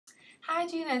Hi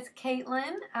Gina, it's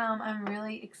Katelyn. I'm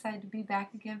really excited to be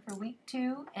back again for week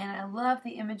 2, and I love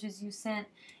the images you sent,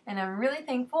 and I'm really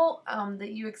thankful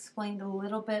that you explained a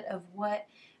little bit of what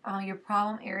your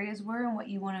problem areas were and what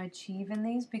you want to achieve in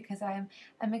these, because I'm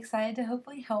excited to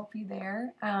hopefully help you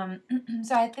there.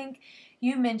 So I think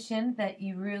you mentioned that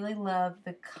you really love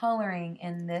the coloring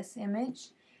in this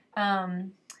image.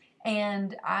 Um,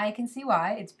 and I can see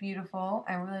why. It's beautiful.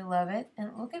 I really love it.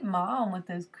 And look at Mom with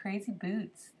those crazy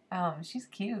boots. She's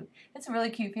cute. It's a really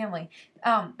cute family.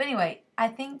 But anyway, I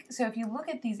think, so if you look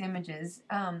at these images,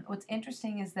 what's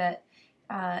interesting is that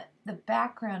the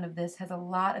background of this has a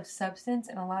lot of substance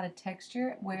and a lot of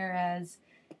texture, whereas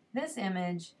this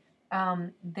image,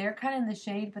 they're kind of in the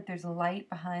shade, but there's light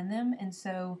behind them. And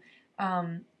so,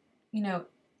 um, you know,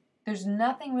 there's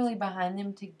nothing really behind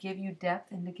them to give you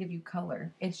depth and to give you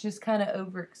color. It's just kind of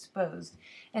overexposed.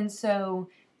 And so,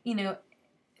 you know,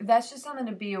 that's just something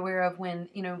to be aware of when,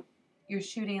 you're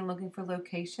shooting and looking for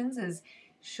locations is,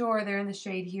 sure, they're in the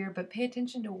shade here, but pay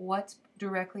attention to what's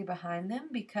directly behind them,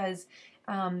 because,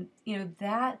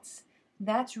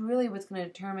 that's really what's going to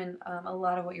determine a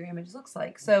lot of what your image looks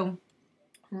like. So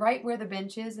right where the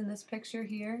bench is in this picture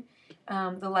here,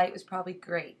 the light was probably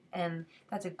great, and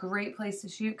that's a great place to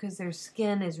shoot because their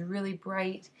skin is really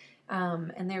bright,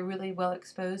 and they're really well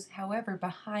exposed. However,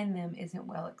 behind them isn't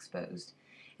well exposed,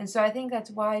 and so I think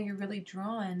that's why you're really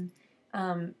drawn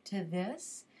to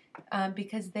this,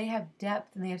 because they have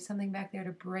depth and they have something back there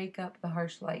to break up the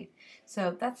harsh light.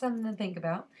 So that's something to think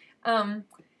about.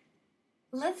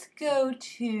 Let's go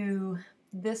to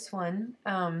this one.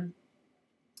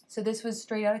 So this was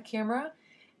straight out of camera,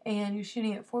 and you're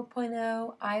shooting at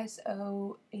 4.0,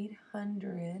 ISO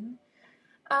 800.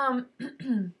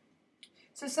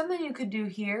 So something you could do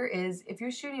here is, if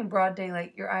you're shooting in broad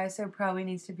daylight, your ISO probably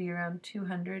needs to be around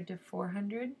 200 to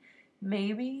 400,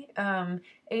 maybe.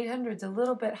 800 is a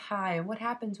little bit high, and what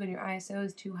happens when your ISO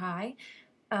is too high?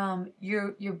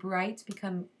 Your brights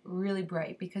become really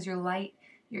bright because your light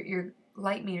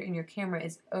meter in your camera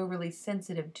is overly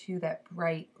sensitive to that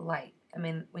bright light. I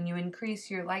mean, when you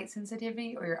increase your light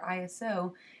sensitivity or your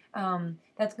ISO,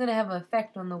 that's going to have an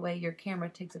effect on the way your camera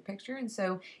takes a picture. And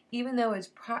so, even though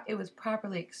it was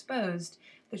properly exposed,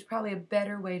 there's probably a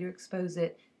better way to expose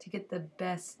it to get the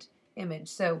best image.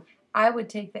 So I would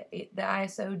take the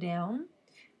ISO down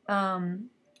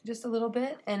just a little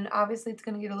bit, and obviously it's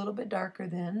going to get a little bit darker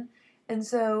then. And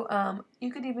so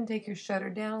you could even take your shutter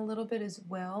down a little bit as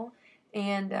well.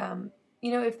 And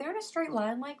if they're in a straight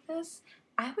line like this,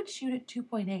 I would shoot at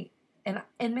 2.8.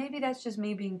 And maybe that's just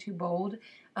me being too bold.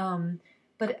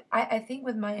 But I think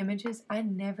with my images, I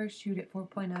never shoot at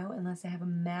 4.0 unless I have a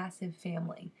massive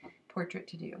family portrait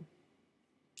to do.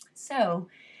 So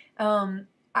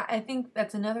I think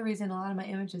that's another reason a lot of my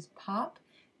images pop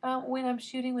when I'm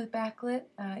shooting with backlit,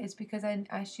 is because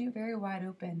I shoot very wide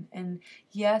open. And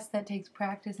yes, that takes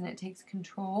practice and it takes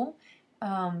control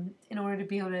in order to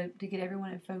be able to get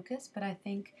everyone in focus. But I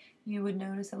think you would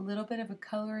notice a little bit of a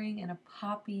coloring and a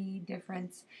poppy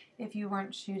difference if you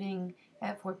weren't shooting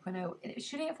at 4.0.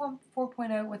 Shooting at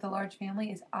 4.0 with a large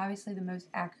family is obviously the most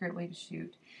accurate way to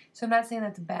shoot. So I'm not saying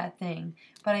that's a bad thing,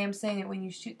 but I am saying that when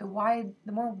you shoot the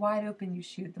more wide open you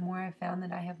shoot, the more I've found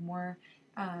that I have more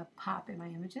pop in my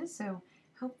images. So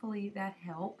hopefully that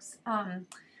helps.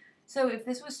 So if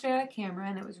this was straight out of camera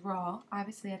and it was raw,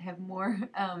 obviously I'd have more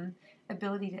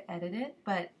ability to edit it,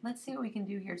 but let's see what we can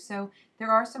do here. So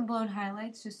there are some blown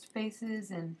highlights, just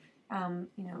faces and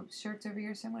shirts over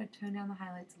here, so I'm going to tone down the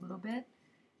highlights a little bit,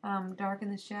 darken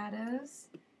the shadows,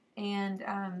 and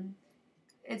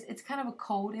it's kind of a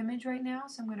cold image right now,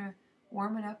 so I'm going to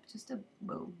warm it up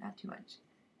whoa, not too much,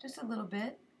 just a little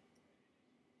bit,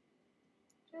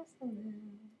 just a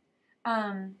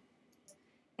little.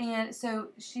 And so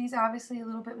she's obviously a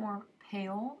little bit more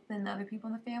pale than the other people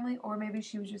in the family, or maybe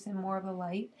she was just in more of the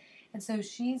light. And so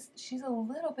she's a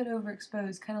little bit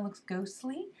overexposed, kind of looks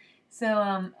ghostly. So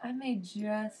I may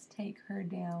just take her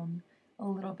down a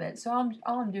little bit. So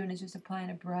all I'm doing is just applying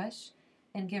a brush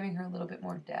and giving her a little bit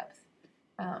more depth.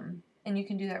 And you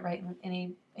can do that right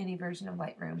in any version of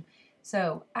Lightroom.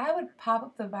 So I would pop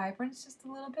up the vibrance just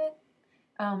a little bit.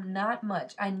 Not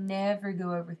much. I never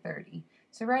go over 30.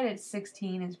 So right at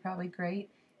 16 is probably great.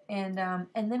 And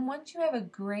then once you have a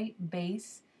great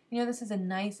base, this is a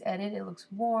nice edit. It looks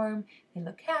warm. They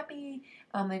look happy.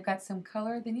 They've got some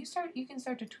color. Then you can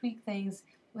start to tweak things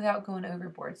without going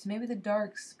overboard. So maybe the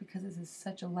darks, because this is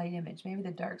such a light image, maybe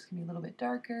the darks can be a little bit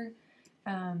darker.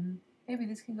 Maybe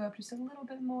this can go up just a little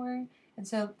bit more. And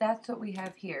so that's what we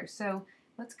have here. So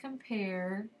let's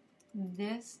compare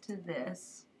this to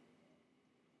this.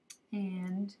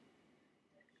 And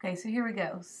Okay, so here we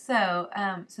go. So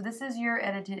this is your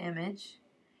edited image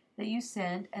that you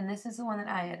sent, and this is the one that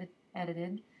I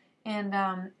edited. And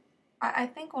I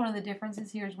think one of the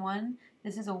differences here is one,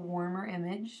 this is a warmer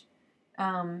image.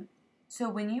 So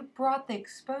when you brought the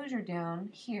exposure down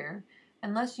here,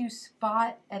 unless you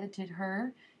spot edited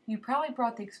her, you probably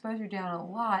brought the exposure down a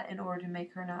lot in order to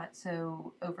make her not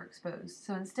so overexposed.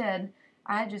 So instead,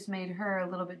 I just made her a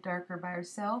little bit darker by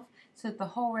herself so that the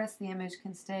whole rest of the image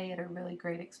can stay at a really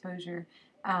great exposure.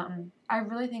 I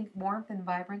really think warmth and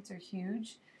vibrance are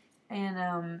huge.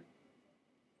 And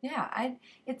yeah,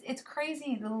 it's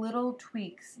crazy the little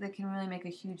tweaks that can really make a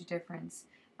huge difference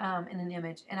in an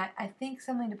image. And I think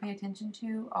something to pay attention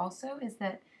to also is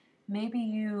that maybe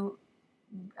you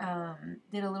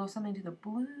did a little something to the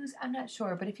blues. I'm not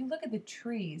sure, but if you look at the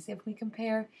trees, if we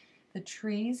compare the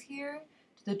trees here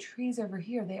to the trees over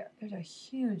here, there's a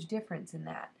huge difference in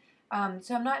that.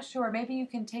 So I'm not sure. Maybe you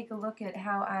can take a look at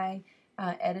how I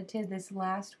edited this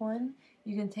last one.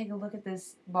 You can take a look at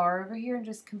this bar over here and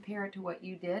just compare it to what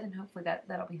you did, and hopefully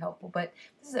that'll be helpful. But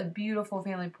this is a beautiful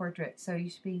family portrait, so you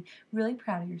should be really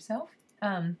proud of yourself.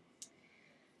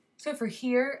 So for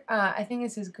here, I think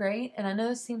this is great, and I know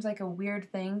this seems like a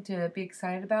weird thing to be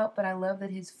excited about, but I love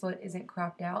that his foot isn't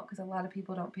cropped out because a lot of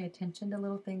people don't pay attention to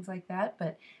little things like that,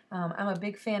 but I'm a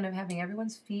big fan of having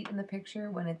everyone's feet in the picture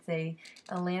when it's a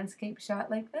landscape shot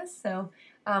like this, so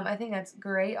I think that's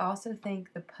great. I also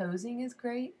think the posing is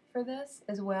great for this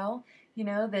as well, you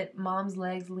know, that mom's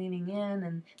leg's leaning in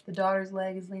and the daughter's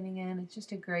leg is leaning in. It's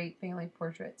just a great family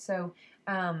portrait. So,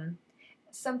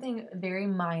 something very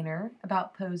minor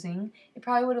about posing. It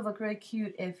probably would have looked really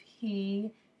cute if he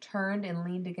turned and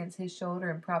leaned against his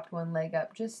shoulder and propped one leg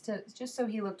up, just so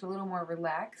he looked a little more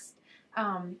relaxed.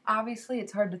 Obviously,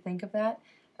 it's hard to think of that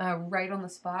right on the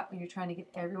spot when you're trying to get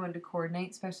everyone to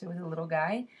coordinate, especially with a little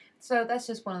guy. So that's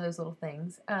just one of those little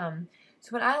things. So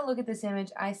when I look at this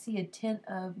image, I see a tint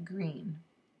of green.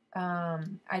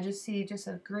 I just see just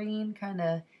a green kind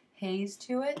of haze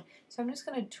to it. So I'm just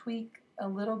going to tweak a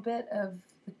little bit of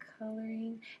the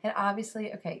coloring, and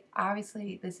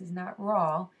obviously this is not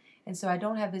raw, and so I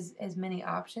don't have as many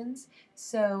options.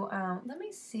 So let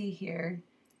me see here.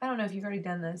 I don't know if you've already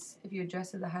done this, if you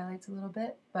adjusted the highlights a little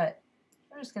bit, but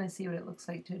I'm just going to see what it looks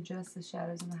like to adjust the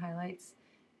shadows and the highlights.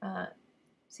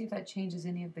 See if that changes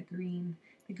any of the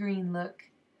green look.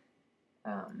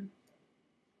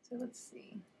 So let's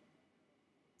see.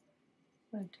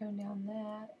 I'm going to tone down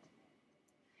that.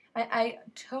 I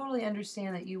totally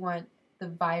understand that you want the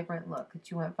vibrant look,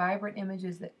 that you want vibrant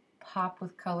images that pop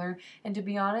with color, and to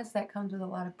be honest, that comes with a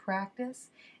lot of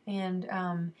practice, and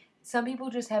some people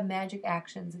just have magic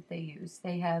actions that they use.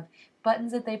 They have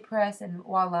buttons that they press, and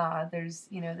voila, there's,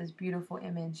 you know, this beautiful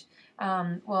image.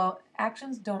 Well,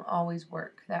 actions don't always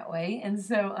work that way, and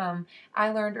so I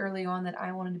learned early on that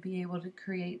I wanted to be able to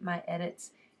create my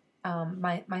edits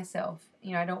myself.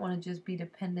 You know, I don't want to just be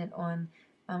dependent on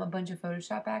a bunch of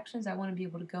Photoshop actions. I want to be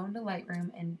able to go into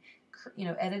Lightroom and, you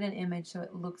know, edit an image so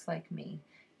it looks like me.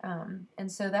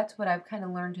 And so that's what I've kind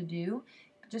of learned to do,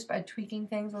 just by tweaking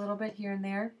things a little bit here and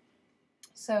there.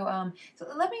 So, so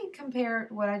let me compare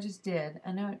what I just did.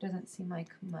 I know it doesn't seem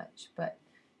like much, but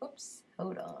oops,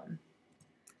 hold on.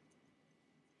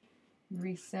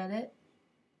 Reset it.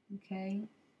 Okay,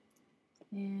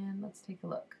 and let's take a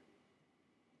look.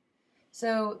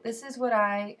 So this is what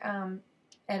I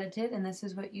edited, and this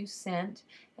is what you sent.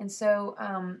 And so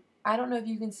I don't know if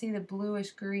you can see the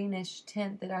bluish greenish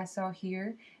tint that I saw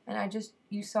here, and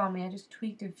you saw me, I just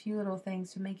tweaked a few little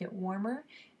things to make it warmer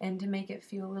and to make it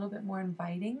feel a little bit more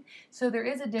inviting. So there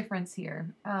is a difference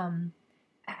here.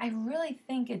 I really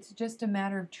think it's just a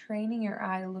matter of training your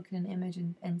eye to look at an image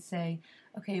and say,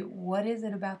 okay, what is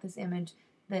it about this image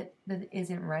that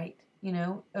isn't right? You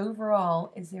know,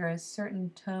 overall, is there a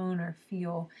certain tone or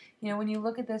feel? You know, when you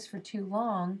look at this for too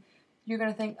long, you're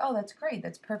going to think, oh, that's great,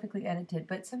 that's perfectly edited.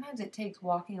 But sometimes it takes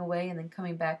walking away and then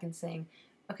coming back and saying,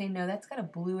 okay, no, that's got a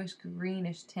bluish,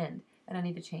 greenish tint, and I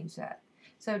need to change that.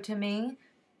 So to me,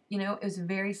 you know, it was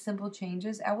very simple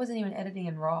changes. I wasn't even editing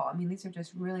in RAW. I mean, these are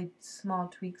just really small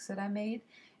tweaks that I made,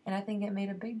 and I think it made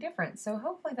a big difference. So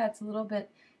hopefully that's a little bit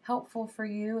helpful for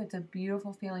you. It's a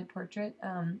beautiful family portrait.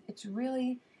 It's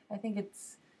really, I think it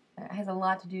has a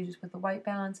lot to do just with the white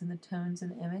balance and the tones in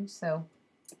the image. So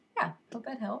yeah, hope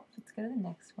that helps. Let's go to the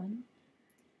next one.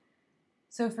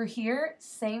 So for here,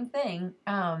 same thing.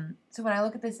 So when I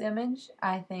look at this image,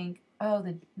 I think, oh,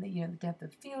 the depth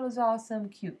of field is awesome,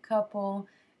 cute couple.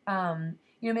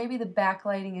 You know, maybe the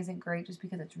backlighting isn't great just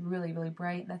because it's really, really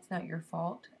bright, and that's not your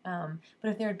fault. But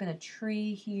if there had been a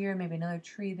tree here, maybe another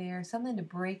tree there, something to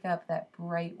break up that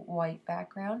bright white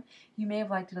background, you may have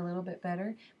liked it a little bit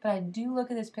better. But I do look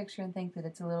at this picture and think that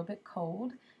it's a little bit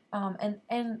cold.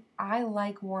 And I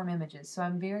like warm images, so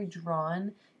I'm very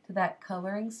drawn to that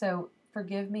coloring. So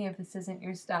forgive me if this isn't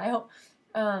your style.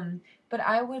 But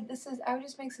I would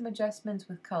just make some adjustments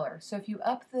with color. So if you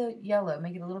up the yellow,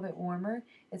 make it a little bit warmer,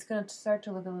 it's going to start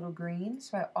to look a little green.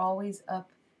 So I always up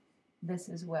this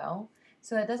as well.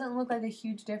 So that doesn't look like a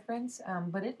huge difference,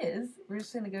 but it is. We're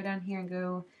just going to go down here and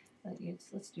go,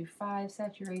 let's do 5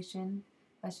 saturation.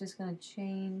 That's just going to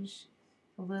change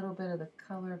a little bit of the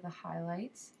color of the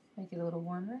highlights. Make it a little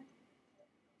warmer.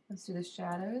 Let's do the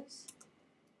shadows.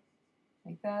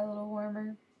 Make that a little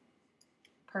warmer.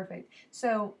 Perfect.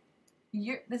 So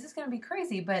this is going to be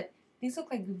crazy, but these look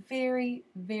like very,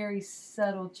 very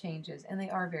subtle changes, and they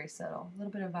are very subtle. A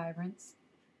little bit of vibrance.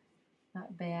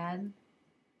 Not bad.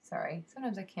 Sorry,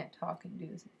 sometimes I can't talk and do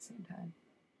this at the same time.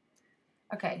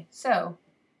 Okay, so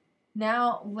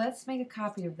now let's make a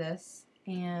copy of this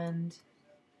and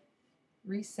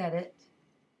reset it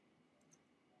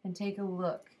and take a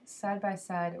look side by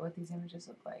side at what these images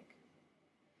look like.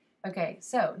 Okay,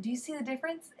 so do you see the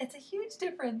difference? It's a huge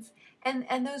difference.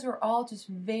 And those were all just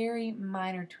very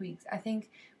minor tweaks. I think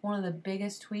one of the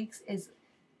biggest tweaks is,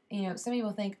 you know, some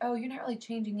people think, oh, you're not really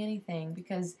changing anything,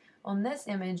 because on this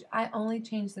image, I only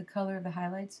changed the color of the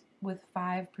highlights with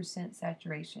 5%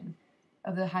 saturation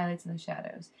of the highlights and the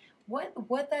shadows.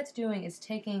 What that's doing is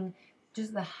taking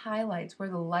just the highlights where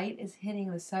the light is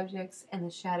hitting the subjects and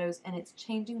the shadows, and it's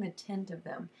changing the tint of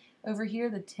them. Over here,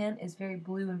 the tint is very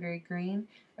blue and very green.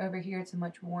 Over here, it's a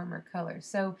much warmer color.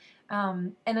 So,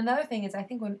 and another thing is, I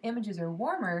think when images are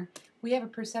warmer, we have a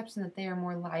perception that they are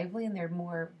more lively and they're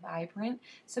more vibrant.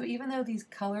 So even though these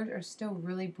colors are still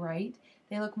really bright,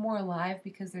 they look more alive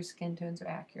because their skin tones are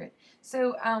accurate.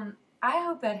 So I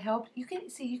hope that helped. You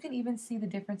can even see the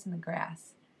difference in the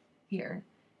grass here.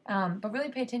 But really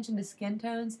pay attention to skin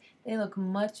tones. They look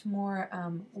much more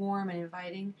warm and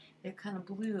inviting. They're kind of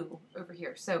blue over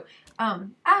here. So I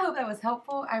hope that was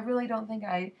helpful. I really don't think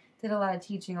I did a lot of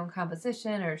teaching on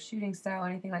composition or shooting style or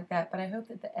anything like that, but I hope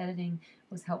that the editing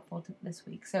was helpful this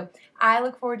week. So I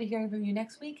look forward to hearing from you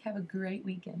next week. Have a great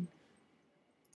weekend.